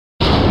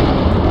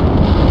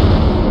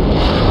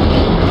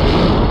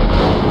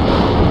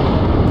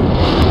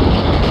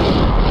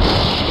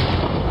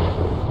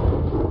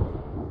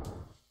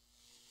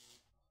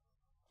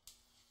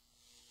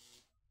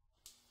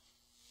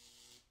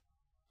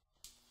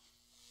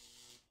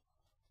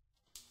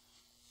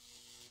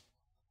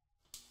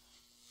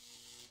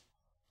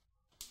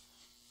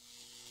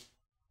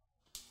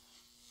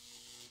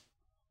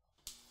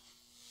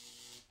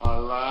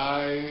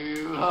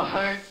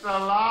It's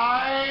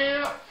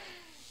alive!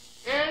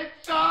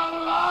 It's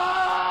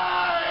alive!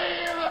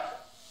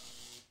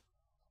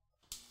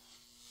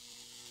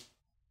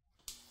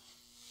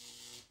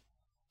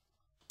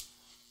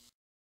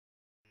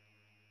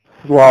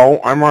 Well,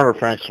 I'm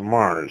Artifacts of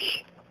Mars,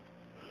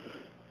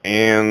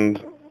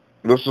 and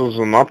this is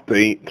an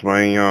update to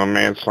my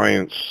mad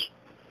science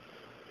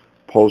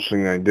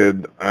posting I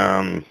did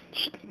on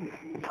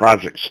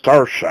Project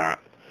Starshot,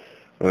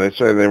 where they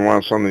say they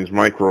want to send these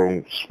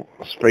micro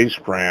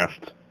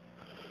spacecraft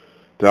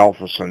to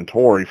Alpha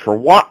Centauri. For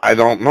what? I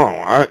don't know.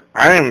 I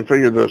haven't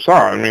figured this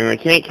out. I mean, they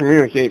can't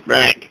communicate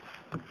back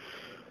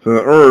to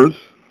the Earth.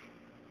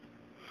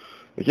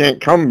 They can't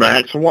come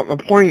back, so what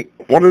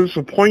is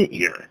the point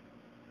here?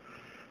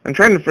 I'm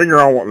trying to figure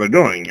out what they're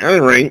doing. At any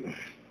rate,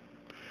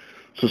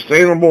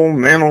 sustainable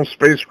nano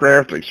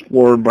spacecraft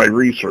explored by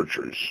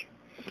researchers.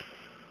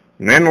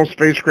 Nano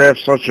spacecraft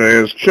such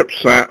as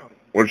chipset,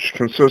 which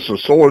consists of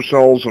solar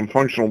cells and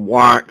functional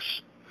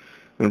blocks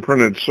and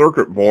printed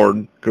circuit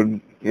board,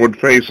 would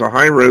face a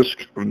high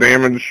risk of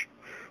damage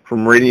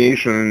from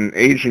radiation and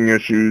aging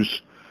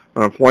issues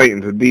on a flight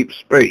into deep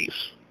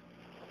space.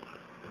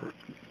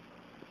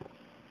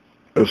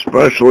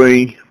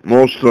 Especially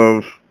most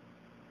of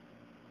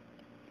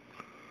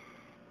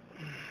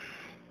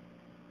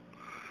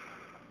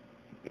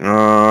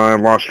I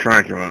lost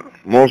track of it.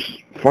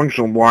 Most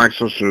functional blocks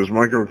such as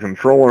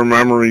microcontroller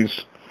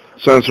memories,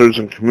 sensors,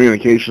 and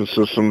communication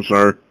systems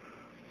are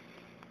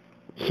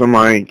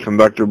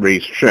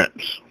semiconductor-based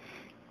chips.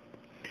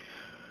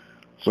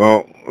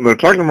 So they're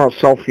talking about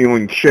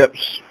self-healing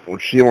chips,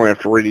 which heal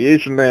after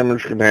radiation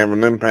damage, can have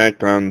an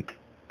impact on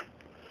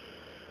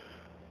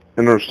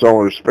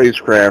interstellar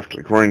spacecraft,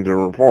 according to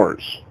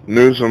reports.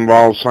 News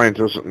involves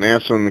scientists at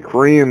NASA and the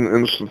Korean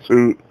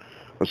Institute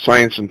of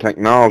Science and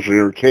Technology,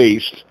 or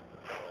CASE.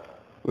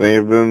 They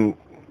have been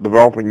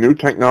developing new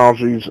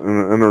technologies in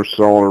the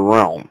interstellar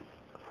realm.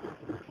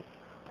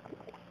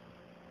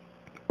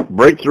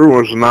 Breakthrough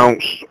was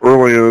announced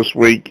earlier this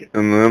week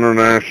in the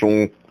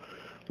International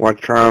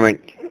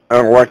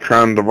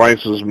Electron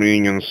Devices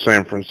meeting in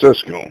San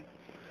Francisco.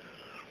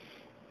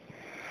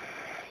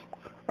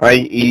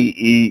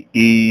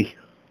 IEEE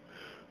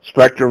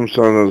Spectrum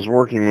said it is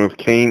working with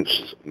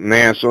CASE.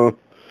 NASA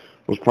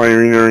was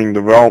pioneering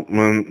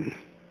development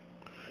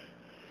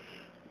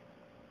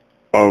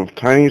of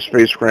tiny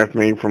spacecraft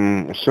made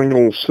from a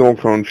single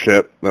silicone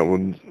chip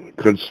that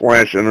could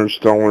slash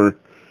interstellar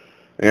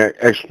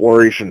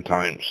exploration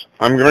times.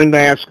 I'm going to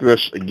ask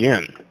this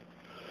again.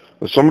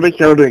 Does somebody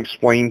care to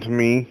explain to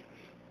me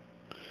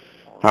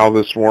how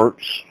this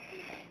works?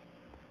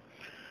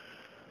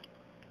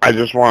 I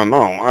just want to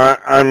know.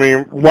 I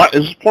mean, what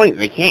is the point?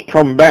 They can't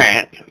come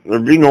back.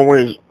 There'd be no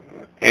way to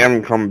have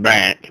them come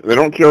back. They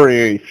don't carry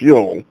any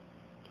fuel.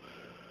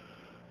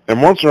 And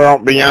once they're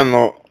out beyond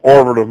the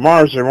orbit of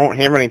Mars, they won't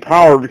have any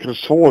power because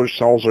solar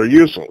cells are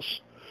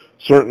useless.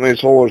 Certainly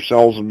solar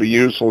cells would be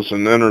useless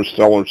in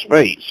interstellar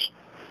space.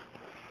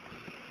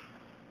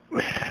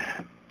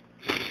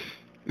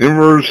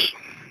 Inverse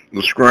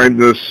described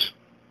this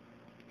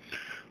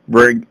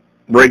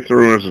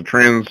breakthrough as a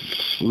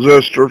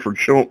transistor for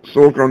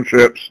silicon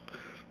chips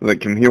that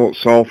can heal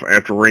itself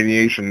after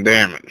radiation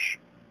damage.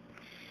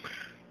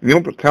 Neil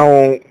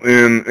Patel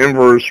in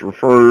Inverse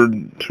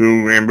referred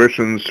to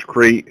ambitions to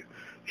create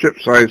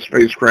chip-sized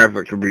spacecraft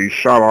that could be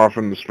shot off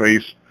into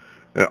space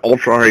at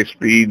ultra-high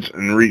speeds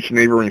and reach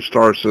neighboring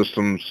star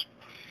systems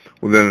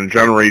within a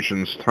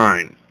generation's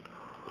time.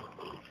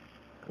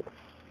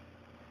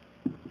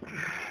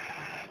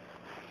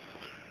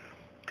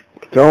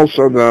 Patel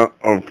said that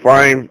of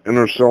 5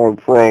 interstellar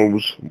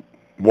probes,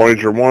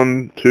 Voyager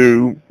 1,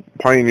 2,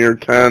 Pioneer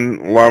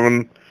 10,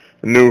 11,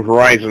 and New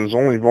Horizons,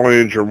 only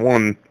Voyager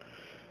 1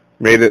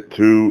 made it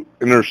to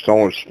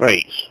interstellar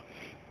space.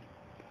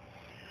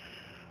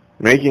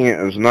 Making it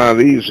is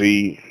not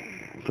easy,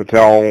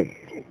 Patel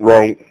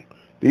wrote.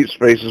 Deep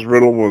space is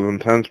riddled with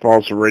intense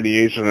pulses of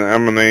radiation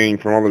emanating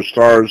from other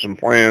stars and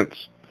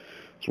planets,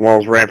 as well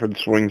as rapid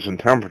swings in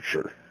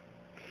temperature.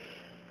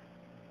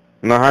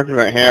 Now, how can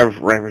it have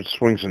rapid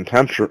swings in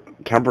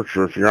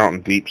temperature if you're out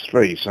in deep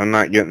space? I'm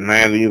not getting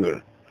that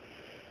either.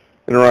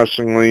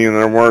 Interestingly, in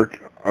their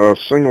work, a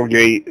single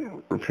gate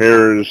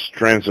repairs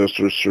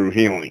transistors through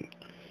healing.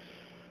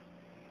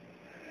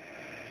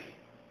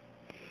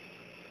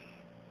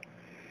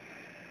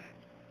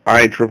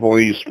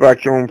 IEEE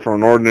spectrum for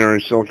an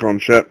ordinary silicon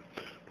chip,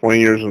 20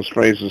 years in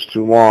space is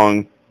too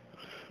long,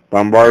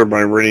 bombarded by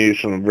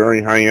radiation of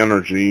very high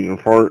energy. The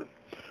report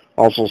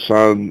also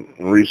said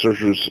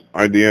researchers'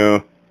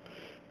 idea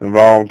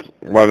involved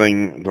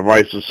letting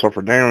devices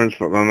suffer damage,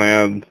 but then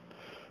add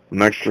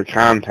an extra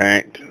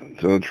contact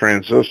to the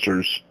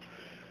transistors.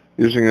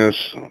 Using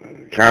this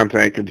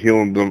contact could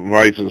heal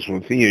devices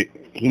with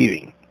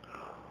heating.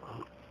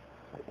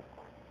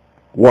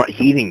 What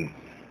heating?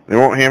 They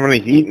won't have any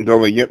heat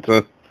until they get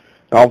to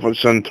Alpha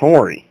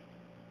Centauri.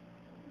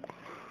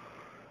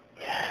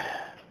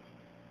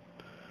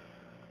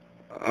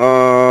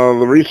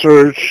 The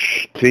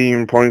research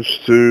team points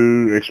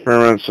to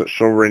experiments that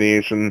show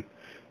radiation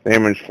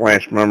damaged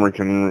flash memory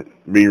can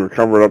be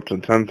recovered up to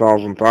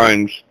 10,000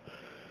 times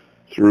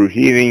through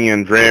heating,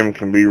 and DRAM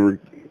can be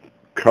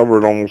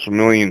recovered almost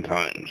 1,000,000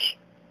 times.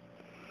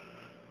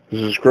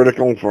 This is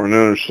critical for an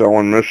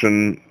interstellar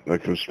mission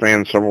that could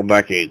span several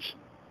decades.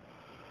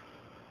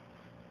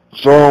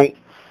 So,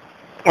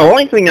 the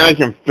only thing I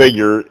can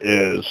figure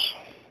is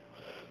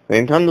they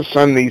intend to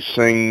send these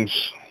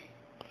things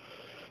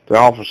to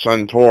Alpha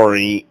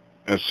Centauri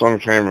as some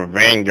kind of a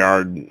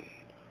vanguard.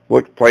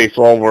 Look place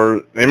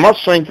over. They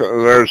must think that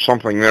there's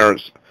something there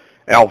at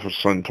Alpha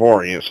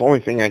Centauri. It's the only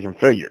thing I can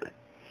figure.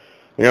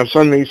 They're going to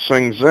send these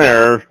things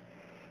there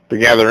to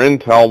gather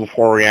intel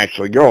before we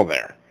actually go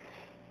there.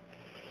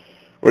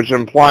 Which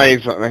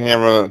implies that they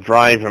have a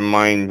drive in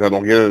mind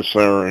that'll get us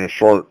there in a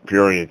short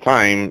period of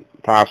time,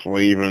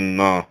 possibly even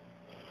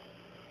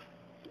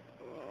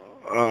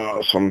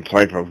some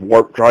type of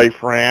warp drive,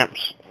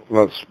 perhaps,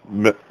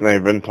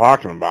 they've been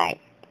talking about.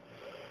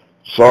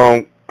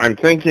 So I'm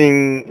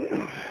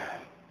thinking,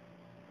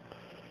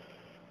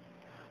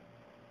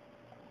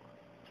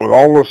 with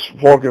all this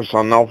focus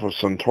on Alpha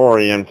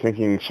Centauri, I'm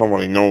thinking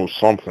somebody knows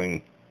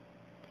something.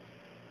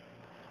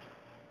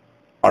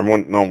 I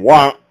wouldn't know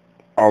what,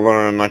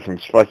 other than I can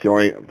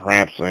speculate that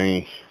perhaps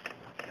they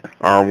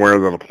are aware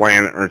that a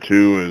planet or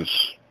two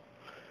is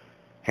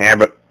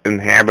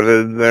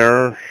inhabited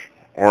there,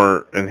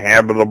 or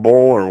inhabitable,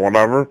 or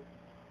whatever.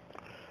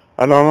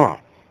 I don't know.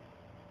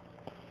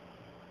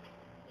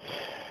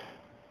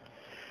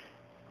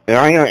 And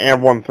I'm going to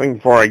add one thing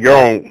before I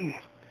go.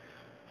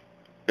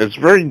 It's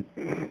going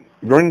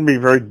to be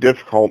very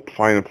difficult to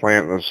find a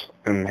planet that's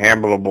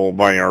inhabitable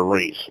by our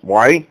race.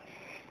 Why?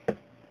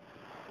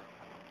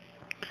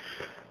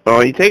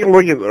 Well, you take a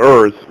look at the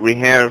Earth, we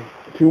have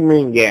two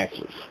main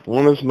gases.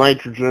 One is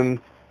nitrogen,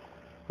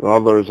 the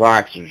other is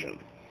oxygen.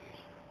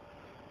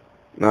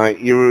 Now,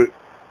 you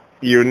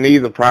need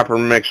the proper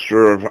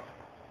mixture of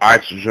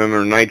oxygen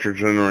or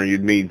nitrogen, or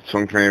you'd need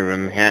some kind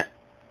of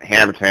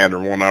habitat or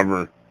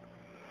whatever.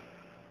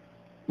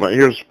 But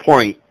here's the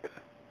point.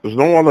 There's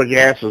no other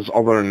gases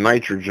other than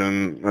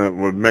nitrogen that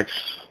would mix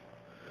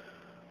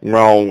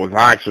well with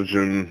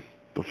oxygen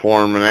to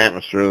form an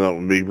atmosphere that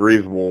would be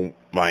breathable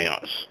by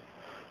us.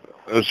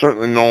 There's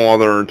certainly no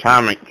other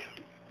atomic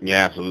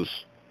gases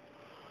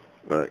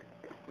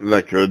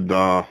that could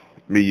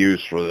be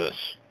used for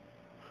this.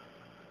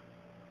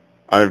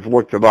 I've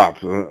looked it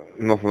up.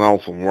 Nothing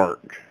else will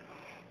work.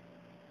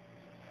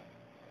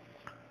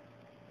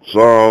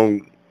 So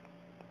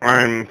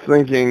I'm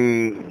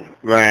thinking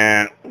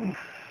that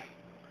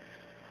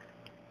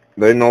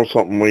they know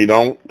something we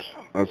don't.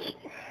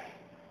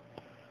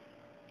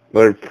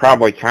 They've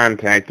probably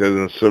contacted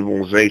a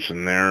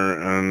civilization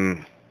there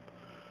and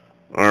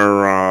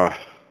are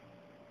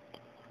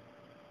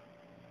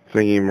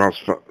thinking about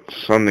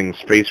sending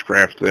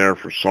spacecraft there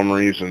for some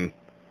reason.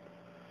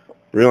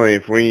 Really,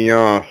 if we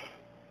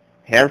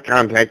have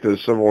contacted a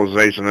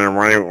civilization there,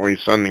 why aren't we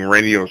sending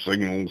radio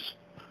signals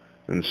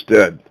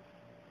instead?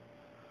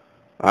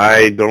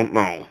 I don't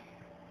know.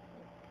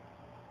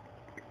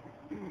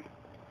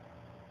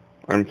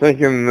 I'm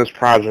thinking this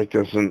project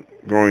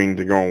isn't going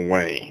to go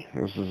away.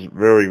 This is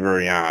very,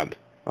 very odd.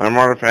 I'm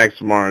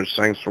Artifacts of Mars.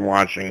 Thanks for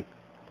watching.